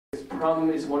Prum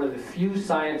is one of the few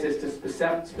scientists to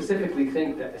specifically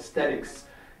think that aesthetics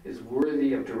is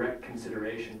worthy of direct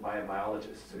consideration by a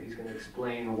biologist. So he's going to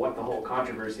explain what the whole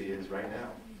controversy is right now.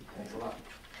 Thanks a lot.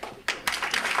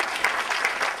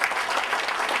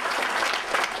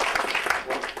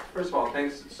 Well, first of all,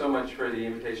 thanks so much for the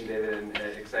invitation, David, and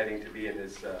exciting to be in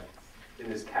this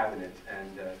cabinet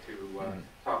and to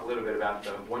talk a little bit about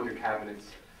the wonder cabinets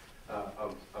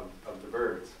of the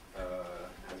birds,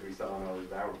 as we saw in all those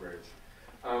bowerbirds.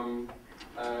 I'm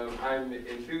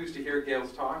enthused to hear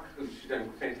Gail's talk. She's done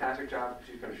a fantastic job.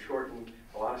 She's going to shorten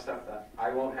a lot of stuff that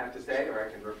I won't have to say or I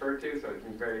can refer to, so it's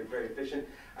been very, very efficient.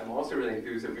 I'm also really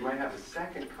enthused that we might have a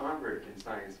second convert in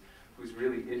science who's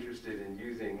really interested in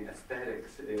using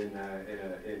aesthetics in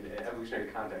evolutionary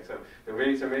context. So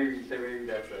maybe that's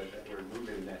that we're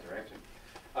moving in that direction.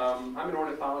 I'm an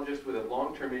ornithologist with a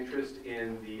long-term interest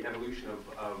in the evolution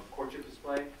of courtship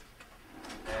display,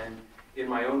 and in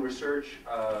my own research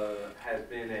has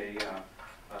been a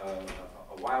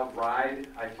wild ride.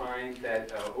 I find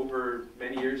that over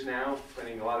many years now,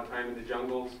 spending a lot of time in the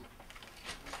jungles,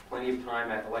 plenty of time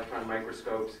at electron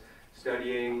microscopes,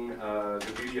 studying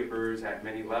the beauty of birds at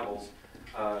many levels,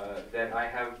 that I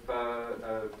have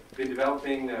been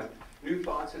developing new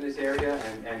thoughts in this area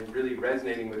and really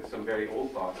resonating with some very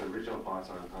old thoughts, original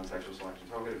thoughts on sexual selection.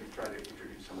 So I'm going to try to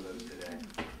introduce some of those today.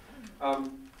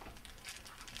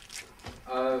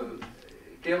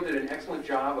 Gail did an excellent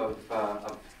job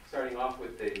of starting off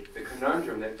with the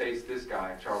conundrum that faced this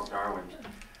guy, Charles Darwin.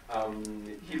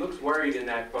 He looks worried in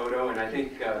that photo, and I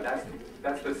think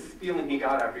that's the feeling he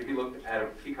got after he looked at a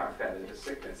peacock feather, the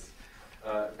sickness.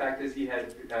 The fact is he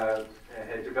had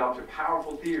developed a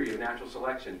powerful theory of natural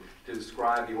selection to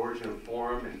describe the origin of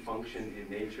form and function in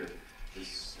nature,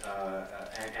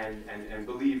 and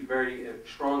believed very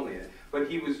strongly in it. But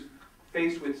he was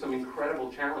faced with some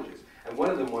incredible challenges. And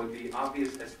one of them was the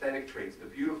obvious aesthetic traits, the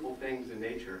beautiful things in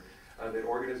nature that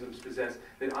organisms possess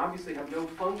that obviously have no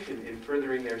function in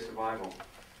furthering their survival.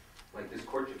 Like this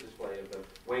courtship display of the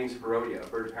Wayne's Parodia, a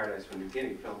bird of paradise from New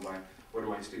Guinea, filmed by one of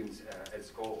my students at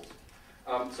Scholes.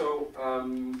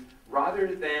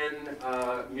 Rather than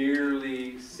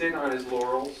merely sit on his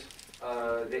laurels,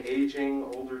 the aging,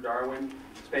 older Darwin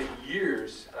spent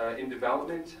years in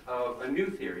development of a new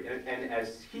theory, and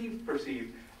as he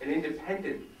perceived, an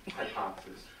independent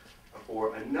hypothesis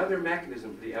for another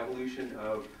mechanism for the evolution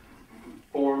of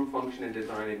form, function, and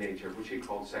design in nature, which he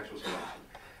called sexual selection.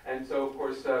 And so, of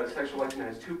course, sexual selection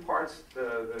has two parts: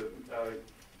 the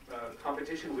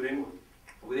competition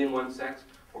within one sex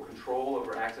for control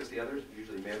over access to the others,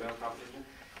 usually male-male competition,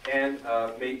 and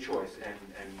mate choice, and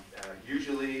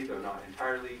usually, though not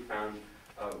entirely, found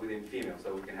within females.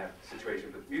 So we can have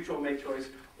situations with mutual mate choice,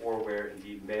 or where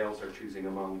indeed males are choosing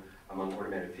among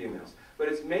ornamented females. But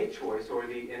it's mate choice, or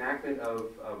the enactment of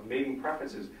mating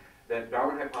preferences, that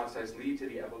Darwin hypothesized lead to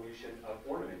the evolution of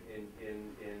ornament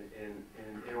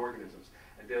in organisms.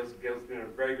 And Gail's doing a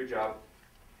very good job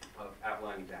of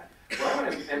outlining that. What I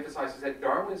want to emphasize is that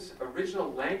Darwin's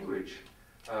original language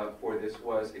for this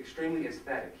was extremely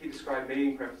aesthetic. He described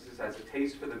mating preferences as a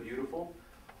taste for the beautiful,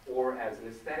 or as an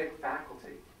aesthetic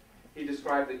faculty. He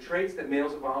described the traits that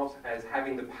males evolve as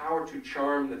having the power to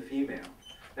charm the female.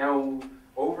 Now,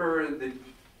 over the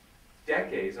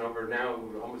decades, and over now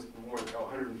almost more than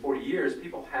 140 years,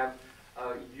 people have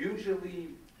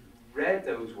usually read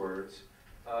those words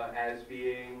as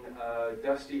being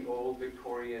dusty old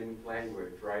Victorian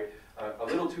language, right? A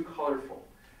little too colorful.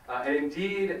 And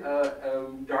indeed,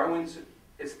 Darwin's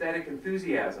aesthetic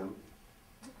enthusiasm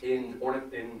in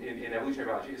evolutionary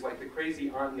biology is like the crazy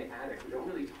aunt in the attic. We don't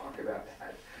really talk about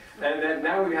that. And then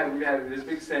now we have this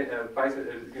big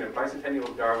bicentennial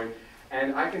of Darwin,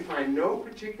 and I can find no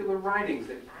particular writings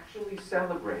that actually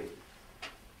celebrate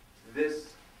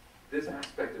this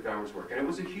aspect of Darwin's work. And it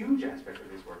was a huge aspect of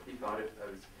his work. He thought it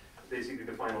was basically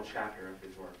the final chapter of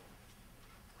his work.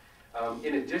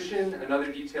 In addition,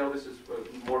 another detail, this is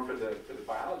more for the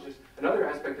biologist, another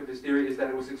aspect of his theory is that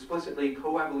it was explicitly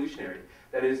co-evolutionary.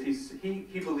 That is,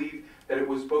 he believed that it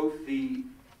was both the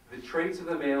traits of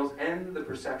the males and the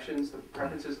perceptions, the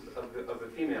preferences of the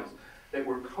females that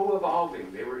were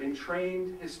co-evolving. They were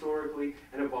entrained historically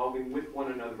and evolving with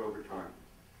one another over time.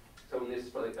 So in this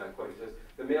quote, it says,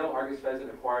 "The male Argus pheasant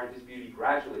acquired his beauty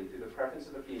gradually through the preference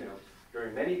of the females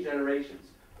during many generations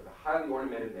for the highly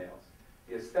ornamented males.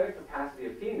 The aesthetic capacity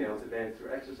of females advanced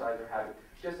through exercise or habit,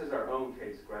 just as our own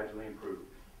taste gradually improved."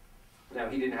 Now,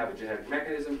 he didn't have a genetic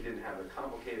mechanism, he didn't have the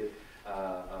complicated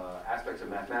aspects of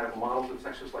mathematical models of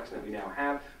sexual selection that we now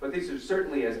have, but these are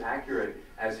certainly as accurate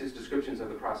as his descriptions of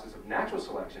the process of natural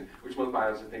selection, which most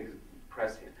biologists think is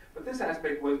prescient. But this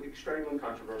aspect was extremely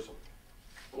controversial.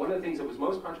 One of the things that was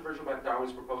most controversial about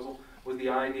Darwin's proposal was the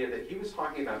idea that he was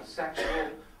talking about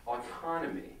sexual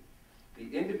autonomy,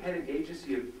 the independent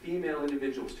agency of female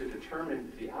individuals to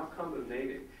determine the outcome of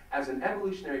mating as an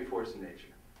evolutionary force in nature.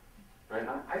 Right?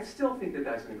 I still think that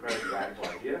that's an incredibly radical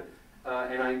idea,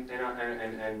 and I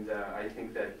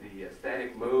think that the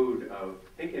aesthetic mode of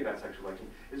thinking about sexual selection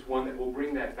is one that will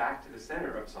bring that back to the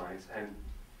center of science and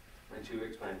to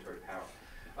explanatory power.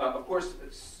 Of course,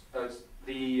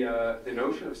 the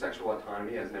notion of sexual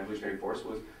autonomy as an evolutionary force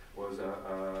was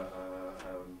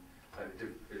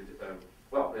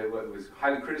well, it was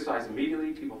highly criticized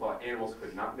immediately. People thought animals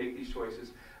could not make these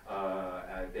choices.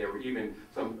 There were even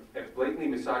some blatantly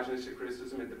misogynistic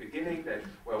criticism at the beginning that,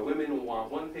 well, women will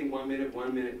want one thing one minute,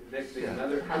 next thing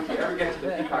another. How do you ever get to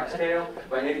the peacock's tail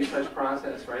by any such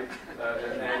process, right?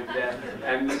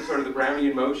 And sort of the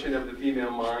Brownian motion of the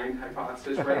female mind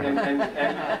hypothesis, right?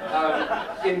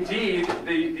 Indeed,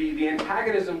 the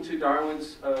antagonism to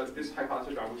Darwin's, this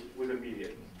hypothesis of Darwin was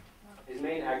immediate. His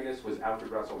main agonist was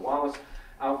Alfred Russel Wallace.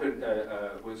 Alfred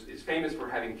is famous for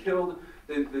having killed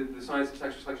the science of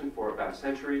sexual selection for about a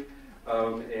century.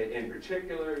 In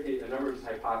particular, a number of his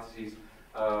hypotheses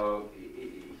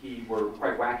he were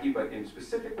quite wacky, but in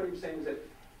specific what he was saying is that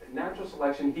natural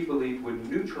selection, he believed, would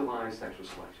neutralize sexual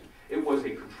selection. It was a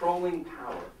controlling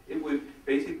power. It would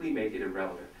basically make it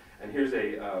irrelevant. And here's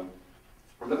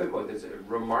another quote that's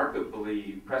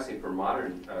remarkably pressing for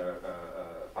modern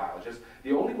biologists.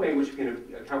 The only way in which we can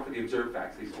account for the observed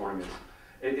facts, these ornaments,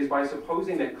 is by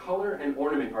supposing that color and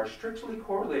ornament are strictly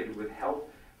correlated with health,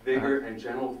 vigor, and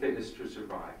general fitness to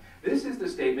survive. This is the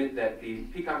statement that the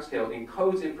peacock's tail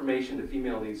encodes information the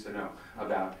female needs to know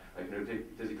about, like,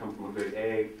 does he come from a good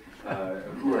egg?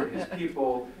 Who are his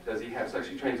people? Does he have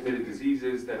sexually transmitted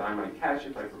diseases that I might catch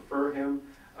if I prefer him?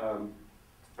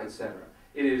 Etc.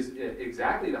 It is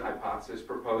exactly the hypothesis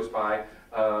proposed by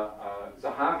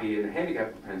Zahavi in the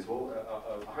handicap principle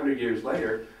 100 years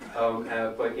later,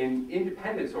 but in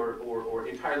independence or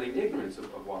entirely in ignorance of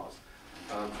Wallace.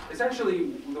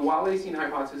 Essentially, the Wallacean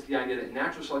hypothesis, the idea that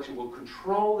natural selection will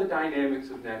control the dynamics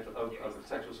of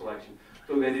sexual selection,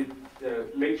 so that it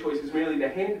make choices merely the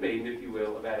handmaiden, if you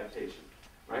will, of adaptation.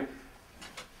 Right?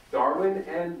 Darwin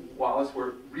and Wallace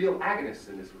were real agonists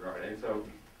in this regard, and so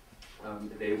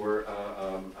they were,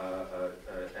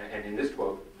 and in this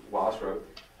quote, Wallace wrote,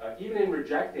 even in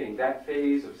rejecting that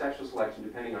phase of sexual selection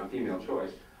depending on female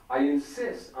choice, I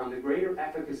insist on the greater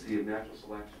efficacy of natural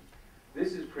selection.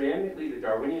 This is preeminently the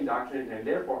Darwinian doctrine, and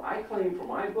therefore I claim for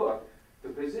my book the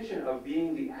position of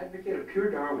being the advocate of pure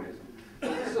Darwinism.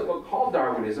 So this is a book called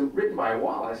Darwinism, written by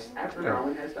Wallace after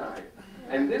Darwin has died.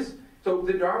 And so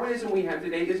the Darwinism we have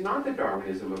today is not the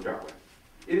Darwinism of Darwin.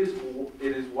 It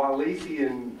is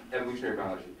Wallacean evolutionary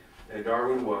biology. And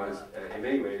Darwin was, in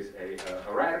many ways,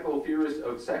 a radical theorist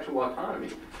of sexual autonomy,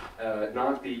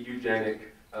 not the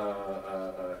eugenic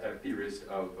theorist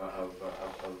of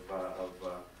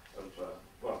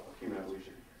human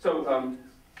evolution. So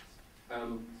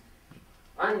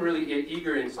I'm really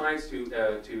eager in science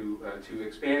to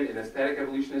expand in aesthetic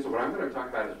evolutionism. What I'm going to talk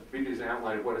about is briefly an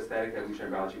outline of what aesthetic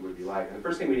evolutionary biology would be like. And the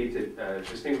first thing we need to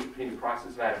distinguish between the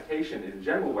process of adaptation in a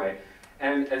general way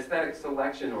and aesthetic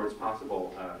selection or its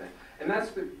possible thing. And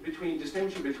that's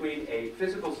distinguishing between a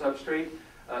physical substrate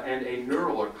and a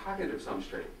neural or cognitive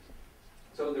substrate.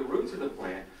 So the roots of the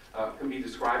plant can be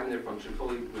described in their function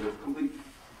fully with a complete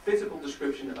physical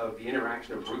description of the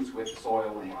interaction of roots with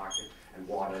soil and rock and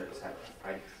water, etc.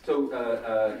 Right? So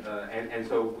and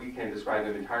so we can describe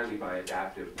them entirely by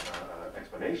adaptive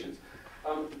explanations.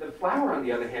 The flower, on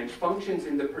the other hand, functions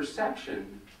in the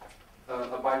perception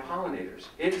by pollinators.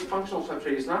 Its functional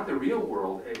substrate is not the real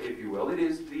world, if you will. It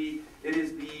is the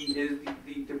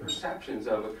perceptions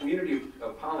of a community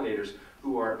of pollinators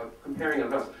who are comparing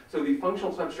notes. So the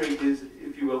functional substrate is,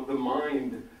 if you will, the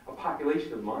mind, a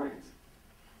population of minds.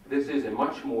 This is a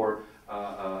much more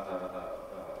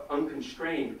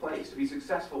unconstrained place. To be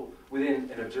successful within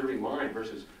an observing mind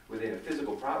versus within a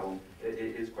physical problem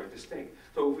is quite distinct.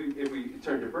 So if we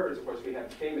turn to birds, of course, we have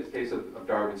the famous case of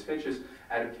Darwin's finches,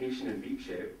 adaptation in beak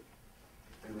shape,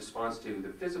 in response to the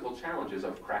physical challenges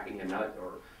of cracking a nut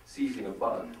or seizing a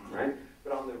bug, right?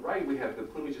 But on the right, we have the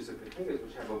plumages of cotingas,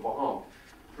 which have evolved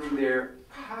through their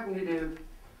cognitive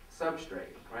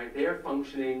substrate, right? They're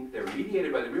functioning, they're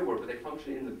mediated by the real world, but they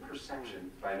function in the perception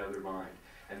by another mind.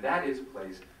 And that is a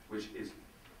place which is,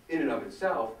 in and of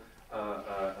itself,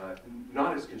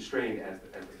 not as constrained as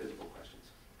the physical questions.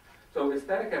 So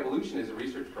aesthetic evolution is a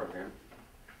research program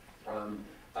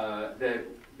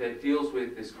that deals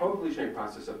with this co-evolutionary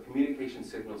process of communication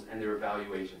signals and their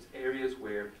evaluations, areas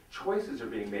where choices are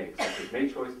being made, such as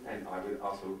mate choice, and I would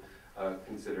also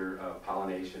consider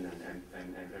pollination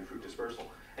and fruit dispersal,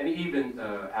 and even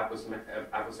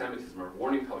aposematism or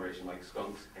warning coloration like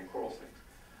skunks and coral snakes.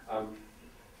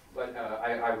 But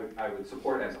I would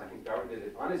support, as I think Darwin did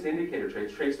it, honest indicator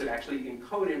traits, traits that actually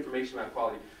encode information about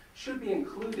quality, should be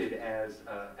included as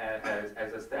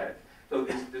aesthetic. So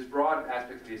this broad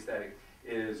aspect of the aesthetic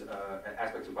is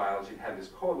aspects of biology that have this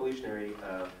co-evolutionary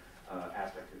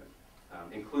aspect to them,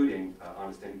 including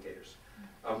honest indicators.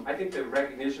 I think the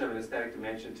recognition of an aesthetic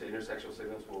dimension to intersexual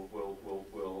signals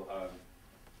will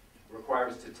require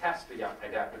us to test the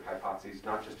adaptive hypotheses,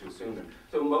 not just to assume them.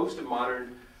 So most of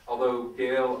modern, although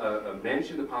Gale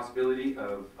mentioned the possibility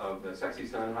of the sexy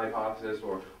son hypothesis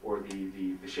or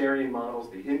the Scherian models,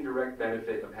 the indirect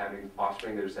benefit of having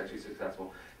offspring that are sexually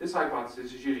successful, this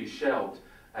hypothesis is usually shelved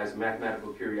as a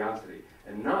mathematical curiosity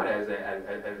and not as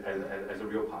a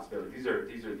real possibility. These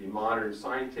are the modern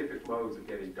scientific modes of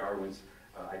getting Darwin's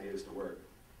ideas to work.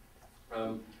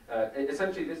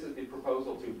 Essentially, this is the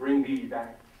proposal to bring BD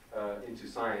back into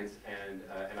science, and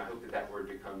I hope that word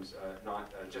becomes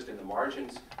not just in the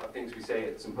margins of things we say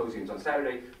at symposiums on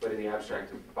Saturday, but in the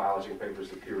abstract of biological papers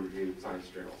of peer-reviewed science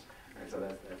journals. And so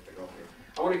that's the goal here.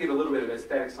 I want to give a little bit of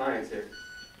aesthetic science here.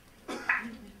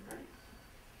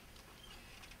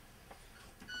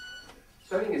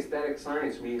 Studying aesthetic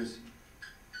science means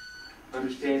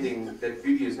understanding that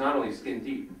beauty is not only skin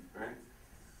deep, right?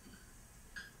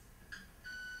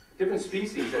 Different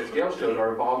species, as Gale showed,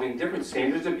 are evolving different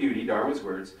standards of beauty, Darwin's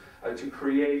words, to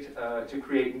create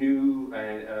new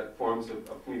forms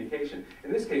of communication.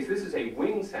 In this case, this is a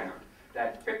wing sound.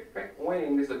 That pick, pick,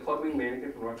 wing, this is a club-wing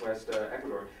manakin from northwest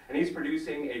Ecuador, and he's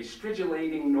producing a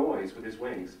stridulating noise with his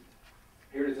wings.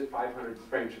 Here it is at 500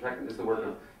 frames per second. This is the work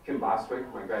of Kim Bostwick,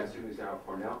 my grad student who's now at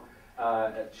Cornell,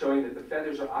 showing that the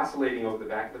feathers are oscillating over the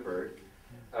back of the bird.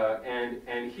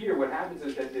 And here what happens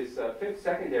is that this fifth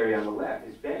secondary on the left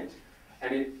is bent,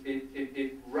 and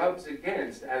it rubs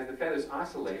against, as the feathers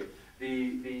oscillate,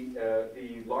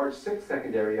 the large sixth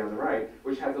secondary on the right,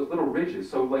 which has those little ridges.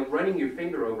 So like running your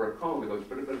finger over a comb, it goes,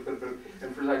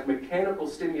 and for like mechanical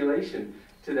stimulation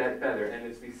to that feather, and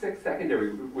it's the sixth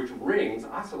secondary which rings,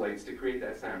 oscillates to create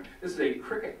that sound. This is a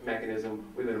cricket mechanism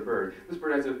within a bird. This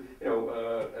bird has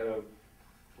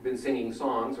been singing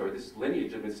songs, or this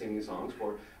lineage has been singing songs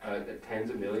for tens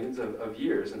of millions of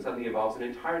years, and suddenly evolves an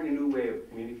entirely new way of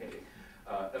communicating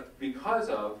because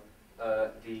of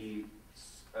the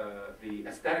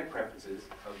aesthetic preferences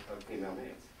of female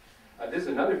mates. This is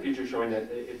another feature showing that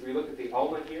if we look at the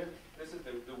ulna here, this is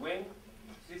the wing.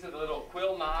 These are the little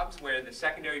quill knobs where the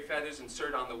secondary feathers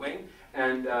insert on the wing,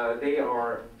 and they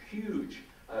are huge.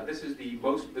 This is the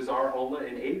most bizarre ulna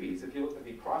in aves. If you look at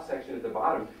the cross-section at the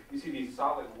bottom, you see these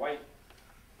solid white.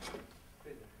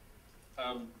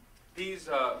 These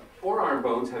forearm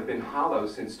bones have been hollow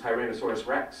since Tyrannosaurus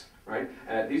rex, right?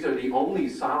 These are the only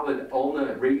solid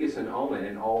ulna, radius and ulna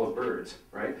in all of birds,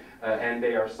 right? And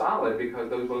they are solid because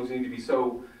those bones need to be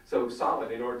so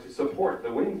solid in order to support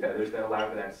the wing feathers that allow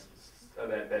for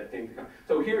that thing to come.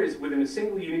 So here is, within a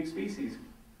single unique species,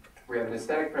 we have an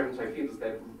aesthetic preference by females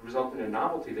that result in a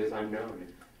novelty that is unknown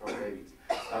in all babies.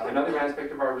 Another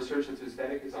aspect of our research that's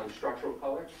aesthetic is on structural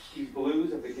color. These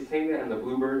blues of the Catania and the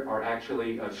bluebird are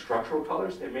actually structural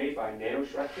colors. They're made by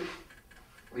nanostructures.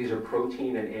 These are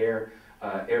protein and air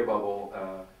bubble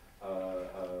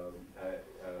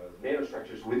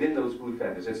nanostructures within those blue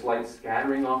feathers. It's light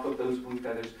scattering off of those blue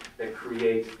feathers that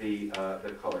create the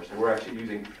colors. And we're actually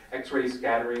using X-ray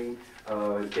scattering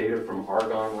data from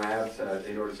Argonne labs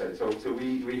in order to study. So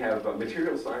we have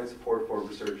material science support for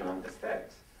research on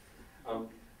aesthetics.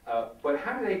 But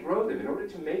how do they grow them? In order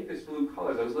to make this blue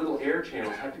color, those little air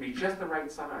channels have to be just the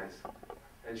right size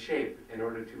and shape in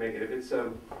order to make it. If it's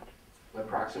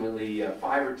approximately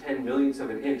 5 or 10 millionths of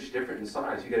an inch different in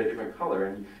size, you get a different color,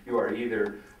 and you are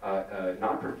either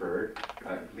not preferred,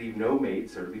 leave no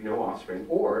mates or leave no offspring,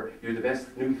 or you're the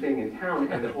best new thing in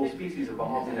town and the whole species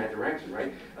evolves in that direction,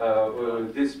 right?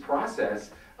 This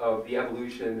process of the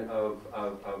evolution of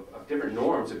different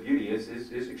norms of beauty is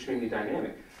extremely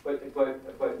dynamic.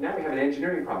 But now we have an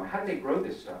engineering problem. How do they grow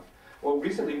this stuff? Well,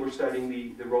 recently we're studying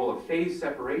the role of phase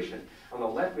separation. On the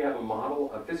left, we have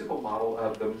a physical model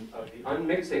of the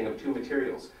unmixing of two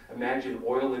materials. Imagine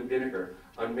oil and vinegar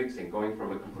unmixing, going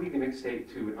from a completely mixed state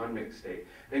to an unmixed state.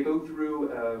 They go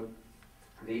through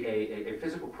a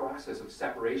physical process of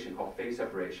separation called phase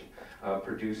separation,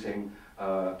 producing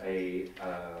a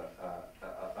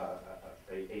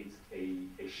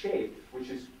shape which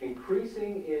is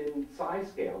increasing in size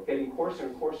scale, getting coarser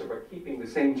and coarser, but keeping the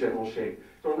same general shape.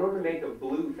 So in order to make a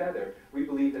blue feather, we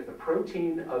believe that the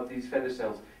protein of these feather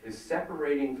cells is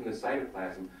separating from the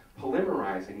cytoplasm,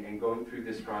 polymerizing, and going through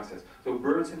this process. So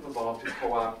birds have evolved to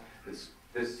co-opt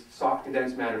this soft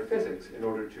condensed matter physics in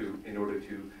order to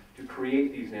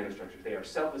create these nanostructures. They are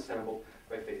self-assembled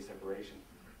by phase separation.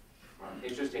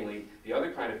 Interestingly, the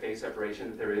other kind of phase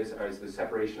separation that there is the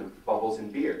separation of bubbles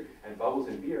in beer, and bubbles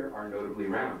in beer are notably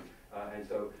round. And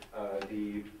so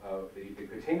the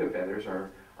Cotinga feathers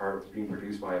are being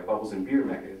produced by a bubbles in beer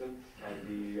mechanism,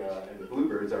 and the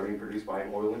bluebirds are being produced by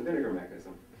an oil and vinegar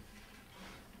mechanism.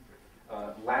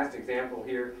 Last example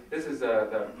here, this is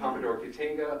the Pompadour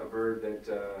Cotinga, a bird that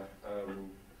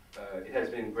it has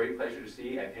been a great pleasure to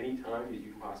see at any time that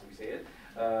you can possibly see it.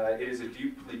 It is a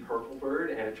deeply purple bird,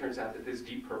 and it turns out that this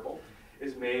deep purple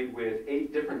is made with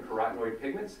 8 different carotenoid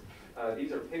pigments.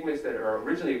 These are pigments that are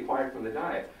originally acquired from the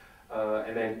diet,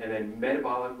 and then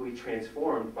metabolically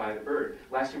transformed by the bird.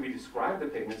 Last year we described the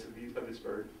pigments of this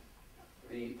bird.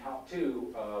 The top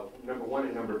 2, number 1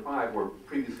 and number 5, were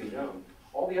previously known.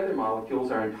 All the other molecules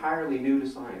are entirely new to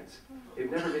science. They've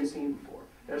never been seen before.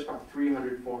 There's about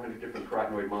 300, 400 different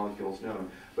carotenoid molecules known,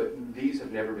 but these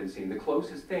have never been seen. The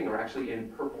closest thing are actually in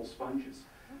purple sponges.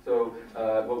 So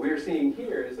what we're seeing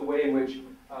here is the way in which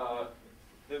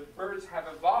the birds have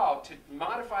evolved to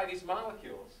modify these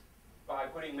molecules by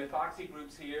putting methoxy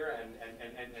groups here and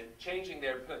changing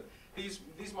their... These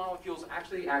molecules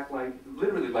actually act like,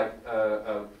 literally like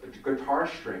guitar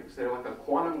strings. They're like a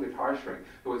quantum guitar string.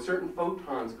 So when certain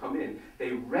photons come in, they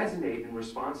resonate in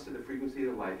response to the frequency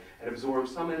of the light and absorb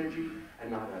some energy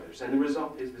and not others. And the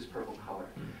result is this purple color.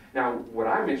 Now, what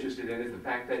I'm interested in is the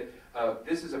fact that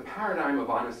this is a paradigm of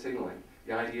honest signaling.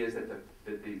 The idea is that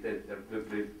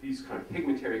these kind of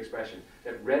pigmentary expression,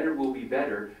 that redder will be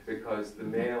better because the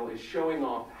male is showing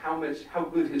off how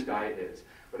good his diet is.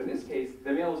 But in this case,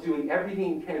 the male is doing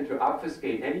everything he can to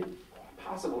obfuscate any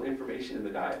possible information in the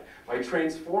diet by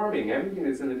transforming everything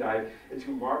that's in the diet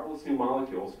into marvelous new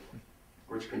molecules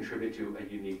which contribute to a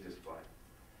unique display.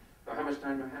 So how much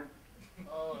time do I have?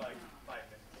 Oh, like 5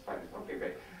 minutes. 5 minutes, okay,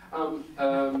 great.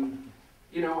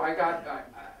 You know,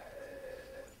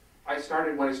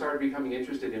 when I started becoming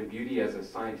interested in beauty as a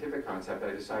scientific concept,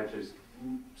 I decided to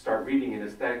start reading in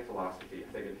aesthetic philosophy.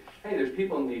 I figured, hey, there's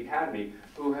people in the academy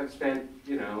who have spent,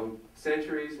 you know,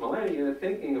 centuries, millennia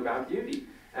thinking about beauty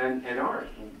and art.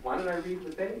 Why don't I read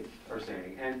what they are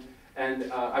saying?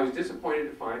 And I was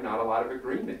disappointed to find not a lot of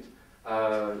agreement.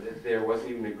 There wasn't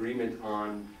even agreement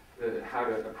on how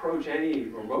to approach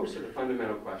any or most of the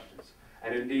fundamental questions.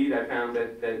 And indeed, I found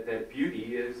that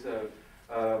beauty is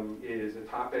a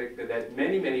topic that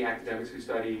many academics who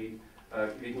study the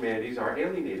humanities are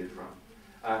alienated from.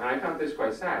 And I found this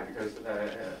quite sad because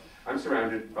I'm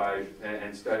surrounded by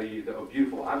and study the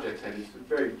beautiful objects, and it's a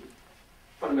very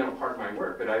fundamental part of my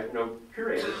work. But I know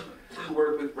curators who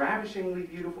work with ravishingly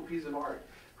beautiful pieces of art,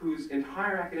 whose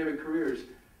entire academic careers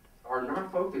are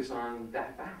not focused on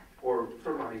that fact, or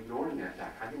sort of on ignoring that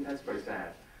fact. I think that's quite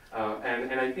sad.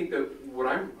 And I think that what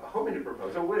I'm hoping to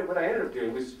propose, so what I ended up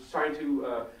doing was trying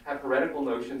to have heretical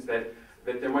notions that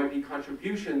there might be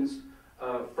contributions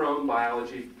from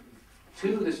biology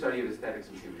to the study of aesthetics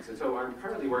in humans. And so I'm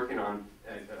currently working on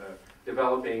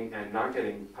developing, and not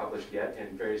getting published yet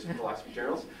in various philosophy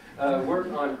journals, work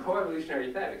on coevolutionary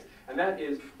aesthetics. And that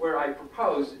is where I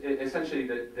propose essentially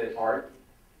that art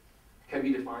can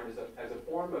be defined as a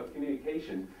form of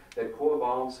communication that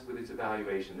co-evolves with its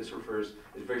evaluation. This refers,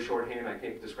 it's very shorthand, I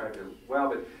can't describe it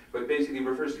well, but basically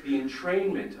refers to the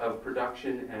entrainment of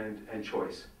production and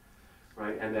choice.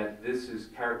 Right? And that this is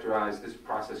characterized, this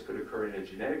process could occur in a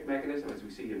genetic mechanism, as we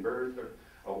see in birds,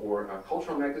 or a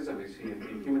cultural mechanism, we see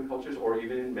in human cultures, or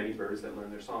even in many birds that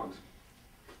learn their songs.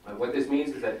 What this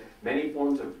means is that many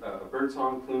forms of bird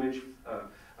song, plumage,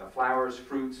 flowers,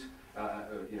 fruits,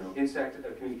 insect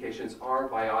communications are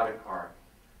biotic art.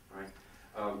 Right?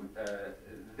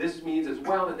 This means as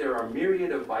well that there are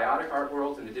myriad of biotic art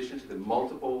worlds in addition to the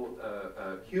multiple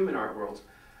human art worlds.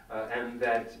 And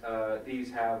that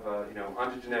these have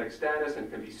ontogenetic status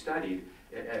and can be studied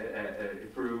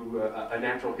through a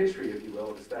natural history, if you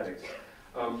will, of aesthetics.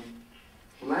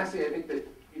 Lastly, I think that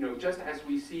just as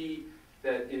we see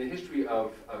that in the history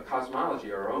of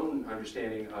cosmology, our own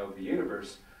understanding of the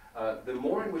universe, the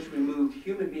more in which we moved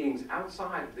human beings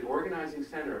outside the organizing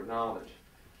center of knowledge,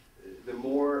 the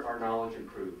more our knowledge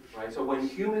improved. Right? So when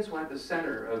humans went at the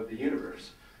center of the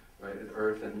universe, right,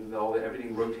 Earth and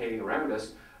everything rotating around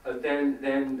us,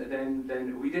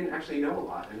 then we didn't actually know a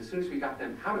lot. And as soon as we got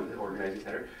them out of the organizing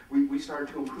center, we started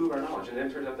to improve our knowledge. And then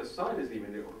it turns out the sun isn't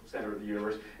even the center of the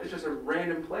universe. It's just a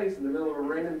random place in the middle of a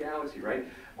random galaxy, right?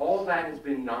 All that has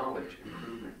been knowledge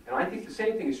improvement. And I think the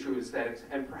same thing is true of aesthetics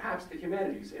and perhaps the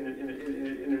humanities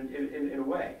in a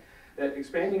way. That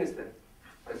expanding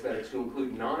aesthetics to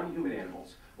include non-human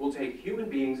animals will take human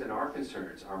beings and our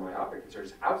concerns, our myopic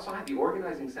concerns, outside the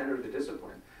organizing center of the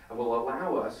discipline and will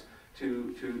allow us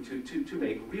to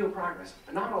make real progress,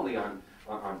 not only on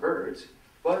birds,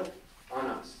 but on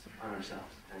us, on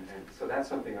ourselves. And so that's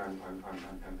something I'm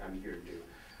here to do.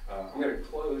 I'm going to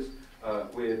close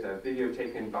with a video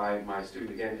taken by my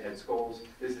student again, Ed Scholes.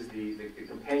 This is the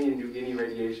companion New Guinea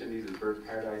radiation. These are bird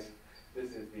paradise.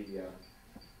 This is the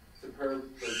superb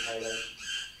bird paradise.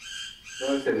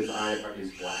 Notice that his eye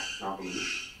is black, not blue.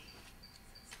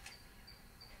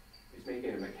 He's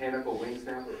making a mechanical wing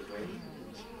snap with his wings.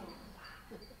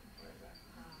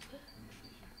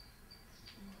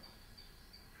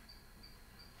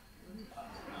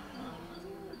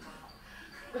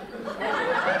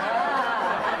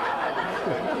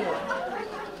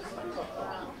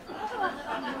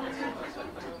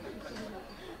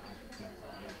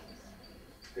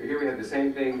 So here we have the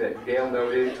same thing that Gail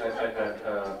noted,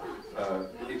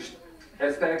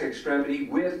 aesthetic extremity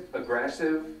with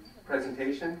aggressive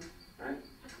presentation, right?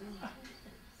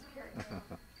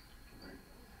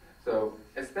 So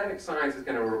aesthetic science is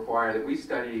going to require that we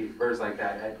study birds like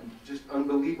that at just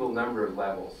unbelievable number of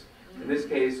levels. In this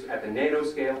case, at the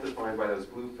nanoscale, defined by those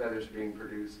blue feathers being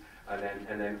produced,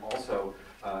 and then also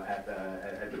at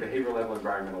the behavioral level,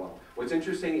 environmental level. What's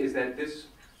interesting is that this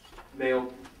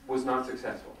male was not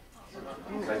successful.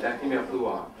 Right, that female flew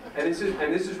off. And this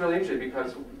is really interesting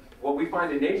because what we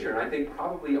find in nature, and I think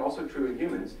probably also true in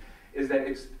humans, is that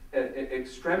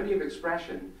extremity of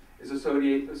expression is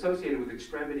associated with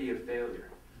extremity of failure.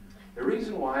 The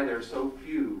reason why there are so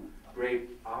few great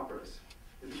operas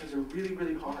is because they're really,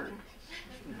 really hard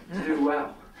to do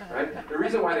well, right? The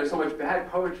reason why there's so much bad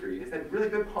poetry is that really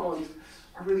good poems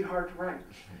are really hard to write.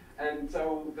 And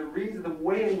so the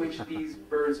way in which these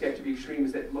birds get to be extreme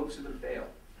is that most of them fail,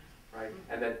 right?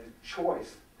 And that the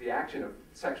choice, the action of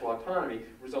sexual autonomy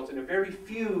results in a very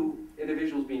few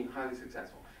individuals being highly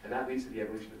successful. And that leads to the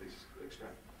evolution of the extreme.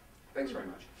 Thanks very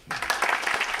much.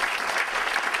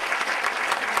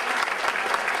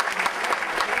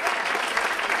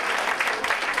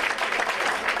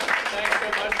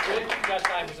 We've got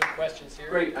time for some questions here.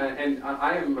 Great, and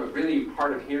I am really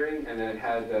hard of hearing, and I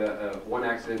had one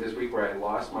accident this week where I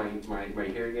lost my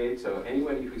hearing aid, so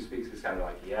anybody who speaks has got to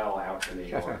like yell out to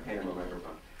me or hand him a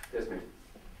microphone. Yes, ma'am.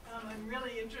 I'm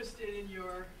really interested in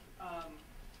your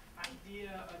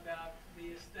idea about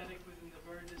the aesthetic within the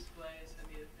bird displays and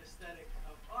the aesthetic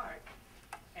of art.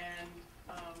 And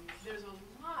there's a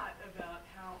lot about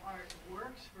how art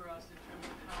works for us in terms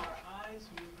of how our eyes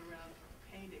move around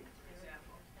painting, for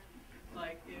example.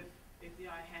 Like if the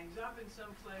eye hangs up in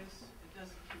some place, it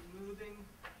doesn't keep moving,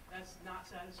 that's not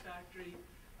satisfactory.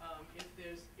 If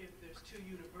there's too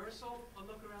universal a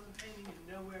look around the painting and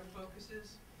nowhere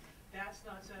focuses, that's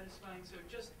not satisfying. So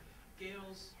just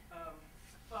Gail's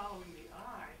following the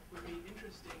eye would be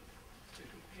interesting to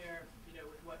compare,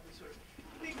 with what we sort of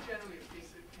think generally of being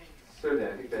good paintings. Certainly,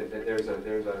 I think that there's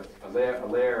a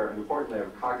layer, an important layer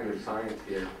of cognitive science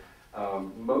here.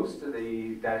 Most of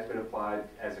that's been applied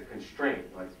as a constraint,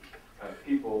 like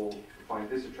people find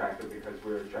this attractive because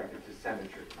we're attracted to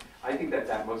symmetry. I think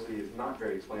that mostly is not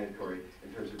very explanatory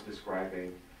in terms of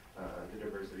describing the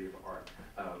diversity of art.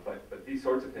 But these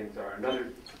sorts of things are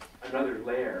another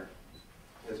layer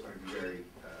that's going to be very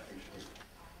interesting.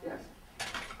 Yes?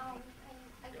 I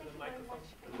thank you very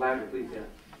much. Louder, please, yeah.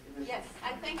 Yes,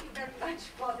 I thank you very much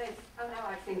for this. Oh, now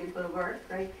I think it will work,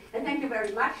 right? And thank you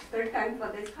very much, third time,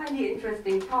 for this highly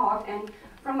interesting talk. And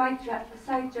from my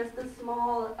side, just a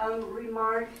small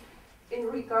remark in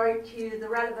regard to the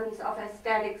relevance of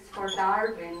aesthetics for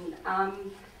Darwin.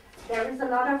 There is a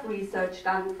lot of research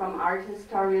done from art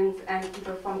historians and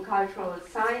people from cultural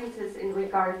sciences in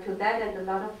regard to that, and a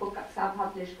lot of books are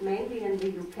published mainly in the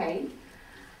UK.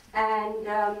 And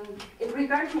in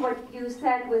regard to what you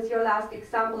said with your last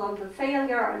example on the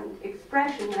failure and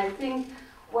expression, I think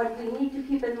what we need to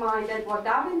keep in mind, and what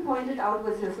Darwin pointed out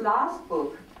with his last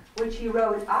book, which he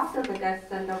wrote after the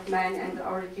descent of man and the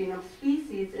origin of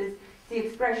species, is the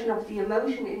expression of the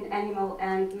emotion in animal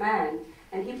and man.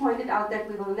 And he pointed out that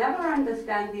we will never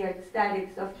understand the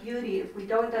aesthetics of beauty if we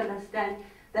don't understand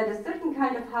that a certain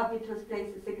kind of habitus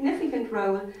plays a significant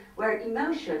role where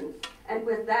emotions, and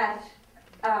with that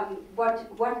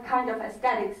what kind of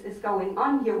aesthetics is going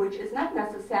on here, which is not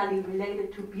necessarily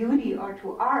related to beauty or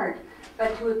to art,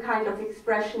 but to a kind of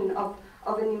expression of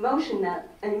an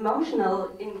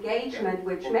emotional engagement,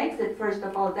 which makes it, first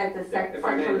of all, that the sexual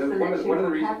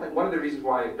selection happen. One of the reasons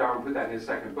why Darwin put that in his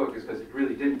second book is because it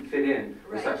really didn't fit in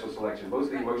with sexual selection. Most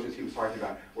of the emotions he was talking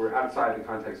about were outside the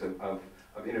context of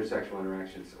intersexual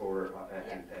interactions or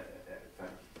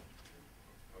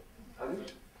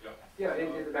others? Yeah,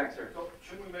 in the back, sir. So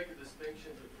shouldn't we make a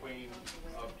distinction between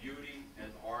beauty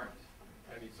and art?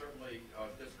 I mean, certainly,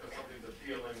 just because something's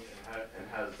appealing and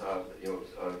has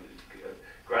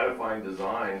gratifying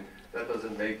design, that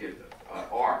doesn't make it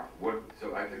art.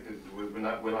 So I think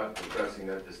that we're not addressing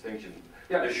that distinction.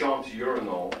 Yeah. Deschamps'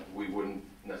 urinal, we wouldn't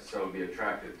necessarily be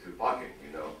attracted to bucking,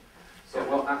 So, yeah,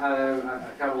 well,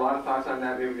 I've got a lot of thoughts on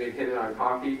that. Maybe we hit it on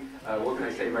coffee. What can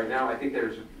I say right now? I think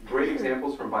there's great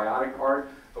examples from biotic art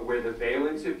where the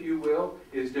valence, if you will,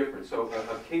 is different. So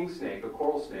a king snake, a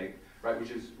coral snake, right,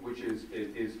 which is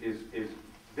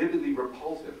vividly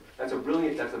repulsive. That's a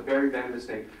very venomous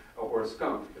snake, or a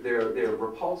skunk. They're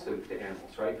repulsive to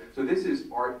animals, right? So this is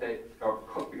art that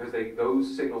because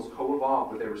those signals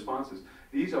co-evolve with their responses.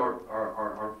 These are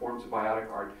forms of biotic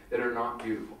art that are not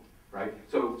beautiful. Right?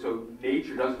 So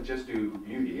nature doesn't just do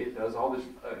beauty, it does all this,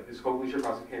 this co-evolution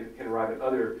process can arrive at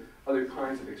other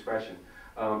kinds of expression.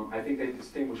 I think they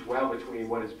distinguish well between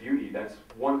what is beauty, that's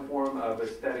one form of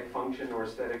aesthetic function or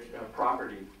aesthetic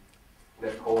property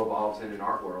that co-evolves in an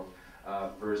art world,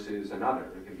 versus another.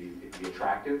 It can be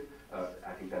attractive.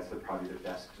 I think that's probably the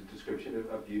best description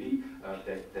of beauty,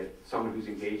 that someone who's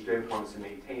engaged in wants to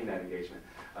maintain that engagement.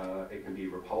 It can be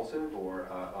repulsive, or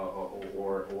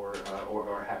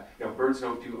have, birds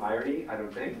don't do irony, I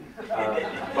don't think.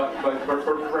 But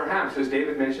perhaps, as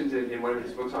David mentions in one of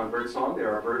his books on bird song,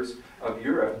 there are birds of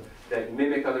Europe that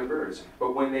mimic other birds.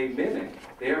 But when they mimic,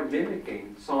 they are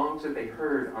mimicking songs that they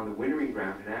heard on the wintering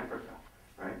ground in Africa,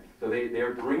 right? So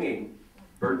they're bringing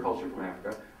bird culture from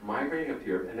Africa, migrating up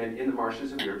here, and then in the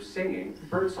marshes of Europe singing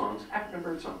bird songs, African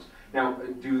bird songs. Now,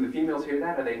 do the females hear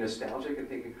that? Are they nostalgic and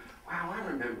thinking, wow, I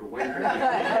remember when in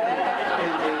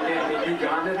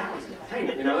Uganda, that was great.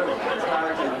 I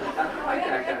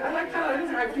like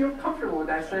that. I feel comfortable with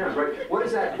that sound, right? What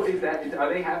is that? Are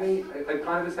they having a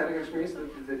kind of aesthetic experience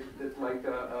that's like,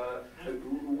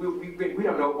 we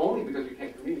don't know, only because we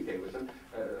can't communicate with them,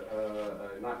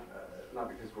 not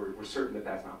because we're certain that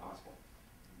that's not possible.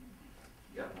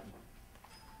 Yeah.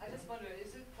 I just wonder,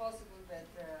 is it possible that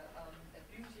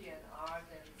beauty and art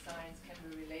and science can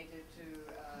be related to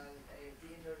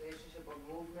the interrelationship of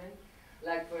movement?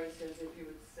 Like, for instance, if you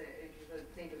would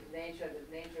think of nature, that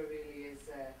nature really is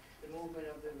the movement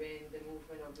of the wind, the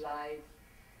movement of light,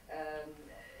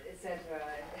 etc.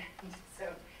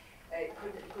 So,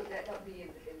 could that not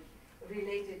be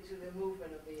related to the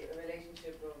movement of the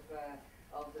relationship of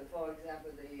for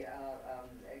example, the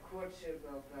courtship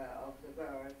of the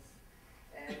birds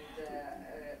and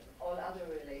all other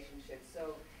relationships.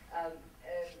 So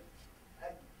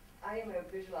I am a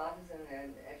visual artist and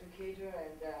an educator,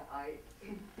 and I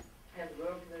have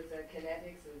worked with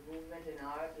kinetics of movement in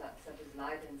art, such as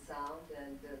light and sound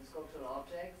and sculptural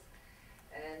objects.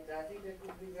 And I think that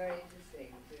could be very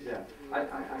interesting.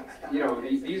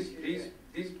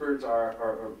 These birds are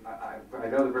I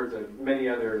know the birds have many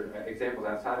other examples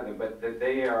outside of them, but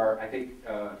they are, I think,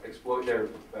 they're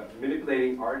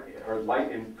manipulating art or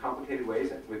light in complicated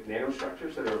ways with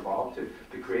nanostructures that are evolved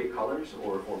to create colors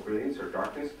or brilliance or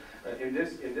darkness. In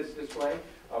this display,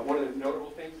 one of the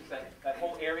notable things is that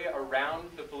whole area around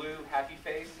the blue happy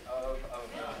face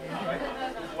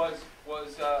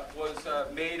was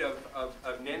made of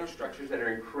nanostructures that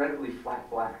are incredibly flat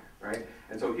black, right?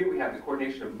 And so here we have the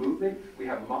coordination of movement. We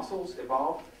have muscles that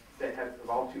have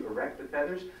evolved to erect the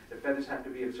feathers. The feathers have to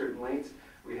be of certain lengths.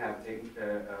 We have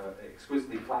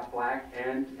exquisitely flat black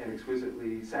and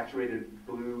exquisitely saturated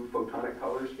blue photonic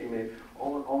colors being made,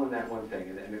 all in that one thing.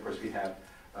 And of course we have,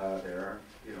 there are,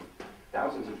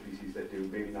 thousands of species that do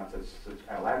maybe not such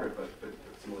elaborate, but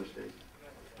similar things.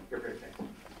 Great, thanks.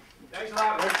 Thanks a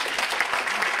lot.